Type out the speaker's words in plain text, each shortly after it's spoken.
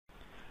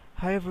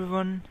Hi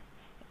everyone,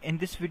 in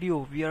this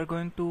video we are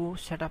going to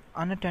set up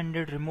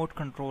unattended remote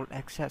control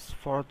access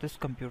for this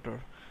computer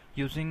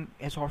using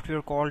a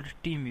software called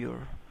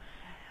Teamviewer.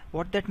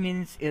 What that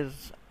means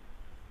is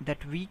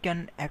that we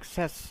can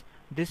access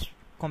this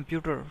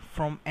computer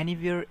from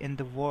anywhere in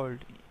the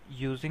world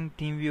using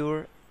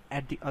Teamviewer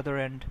at the other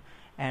end,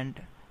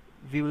 and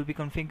we will be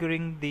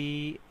configuring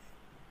the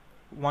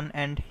one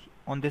end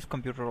on this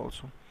computer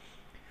also.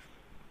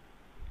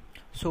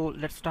 So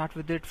let's start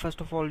with it.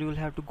 First of all, you will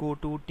have to go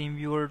to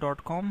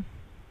teamviewer.com.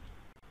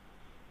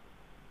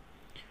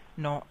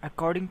 Now,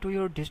 according to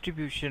your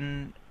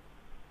distribution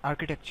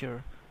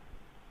architecture,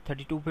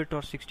 32-bit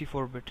or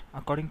 64-bit,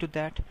 according to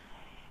that,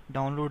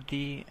 download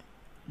the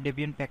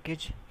Debian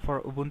package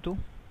for Ubuntu.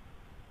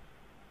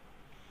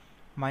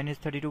 Mine is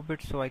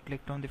 32-bit, so I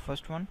clicked on the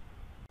first one.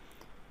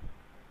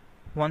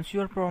 Once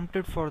you are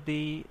prompted for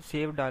the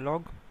save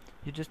dialog,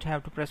 you just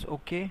have to press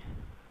OK,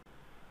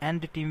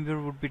 and the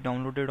Teamviewer would be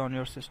downloaded on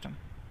your system.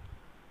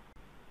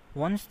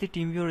 Once the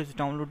Teamviewer is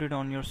downloaded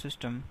on your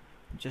system,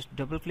 just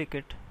double click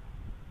it,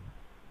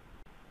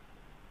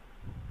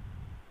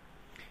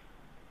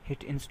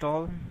 hit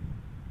install,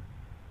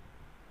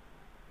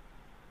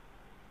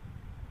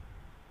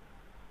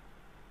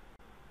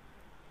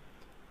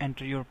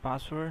 enter your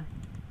password,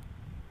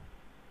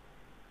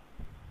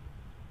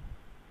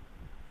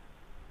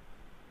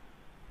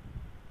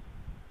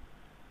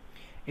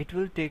 it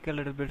will take a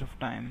little bit of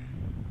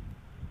time.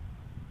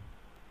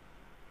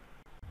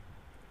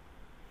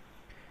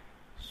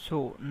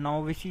 So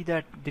now we see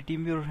that the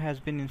Teamviewer has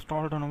been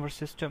installed on our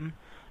system.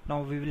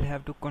 Now we will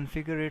have to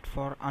configure it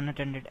for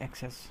unattended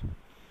access.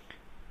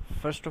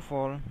 First of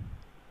all,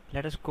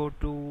 let us go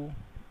to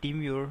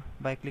Teamviewer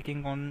by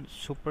clicking on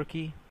super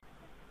key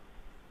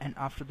and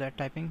after that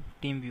typing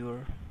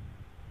Teamviewer.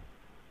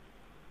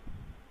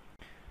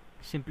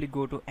 Simply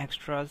go to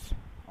extras,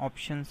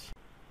 options,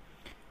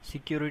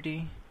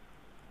 security,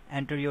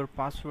 enter your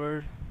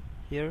password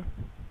here.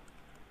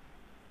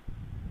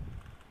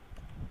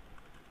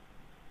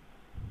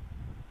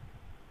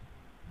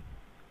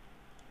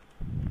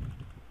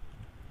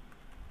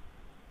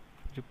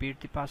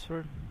 Repeat the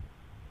password.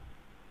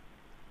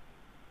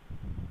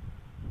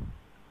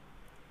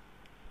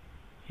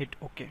 Hit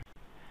OK.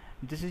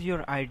 This is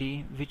your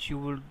ID which you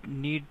will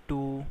need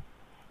to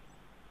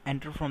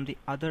enter from the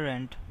other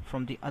end,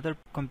 from the other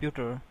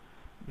computer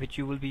which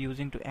you will be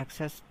using to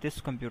access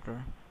this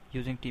computer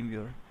using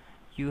Teamviewer.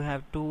 You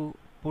have to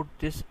put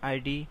this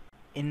ID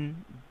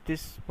in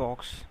this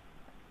box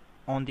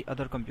on the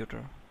other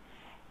computer,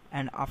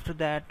 and after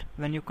that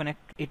when you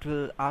connect it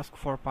will ask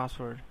for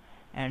password,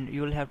 and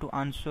you will have to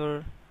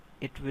answer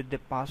it with the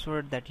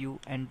password that you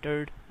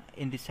entered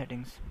in the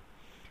settings.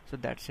 So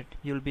that's it,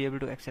 you'll be able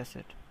to access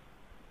it.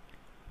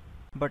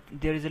 But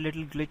there is a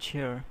little glitch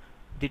here.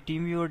 The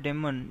Teamviewer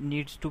daemon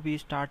needs to be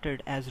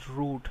started as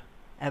root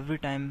every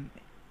time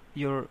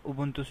your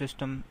Ubuntu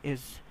system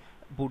is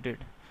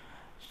booted.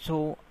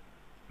 So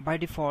by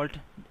default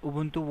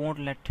Ubuntu won't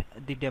let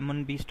the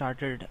daemon be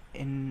started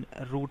in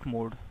root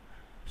mode.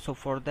 So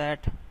for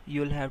that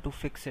you'll have to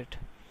fix it.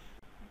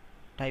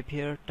 Type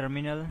here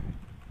terminal,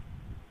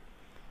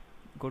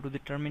 go to the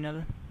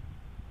terminal.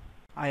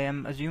 I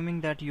am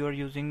assuming that you are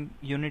using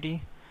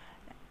Unity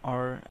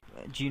or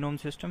Genome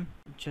system.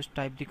 Just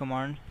type the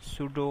command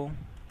sudo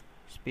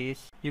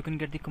space. You can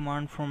get the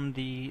command from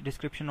the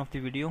description of the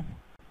video.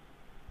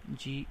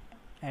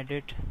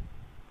 Gedit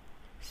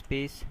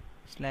space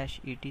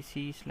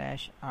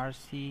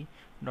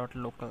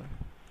 /etc/rc.local.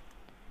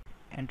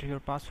 Enter your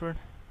password,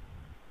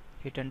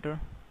 hit enter,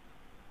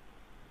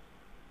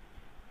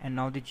 and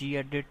now the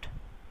gedit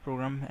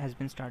program has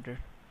been started.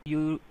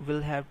 You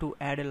will have to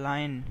add a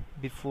line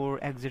before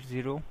exit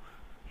 0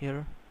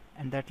 here,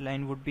 and that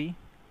line would be,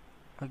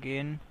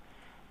 again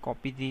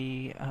copy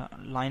the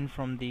line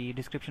from the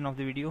description of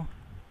the video,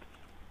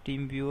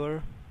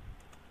 Teamviewer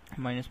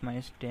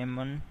 --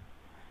 daemon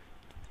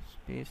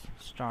space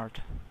start.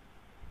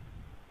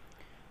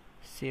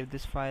 Save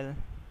this file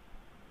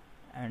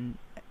and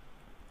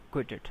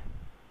quit it.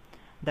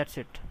 That's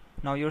it.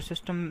 Now your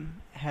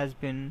system has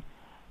been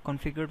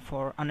configured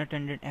for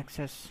unattended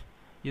access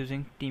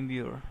using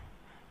Teamviewer.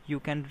 You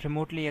can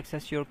remotely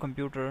access your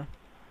computer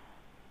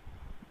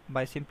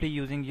by simply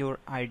using your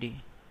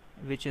ID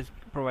which is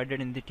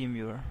provided in the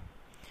Teamviewer.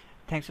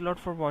 Thanks a lot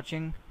for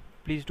watching.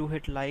 Please do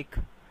hit like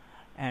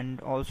and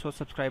also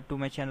subscribe to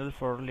my channel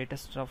for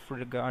latest stuff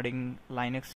regarding Linux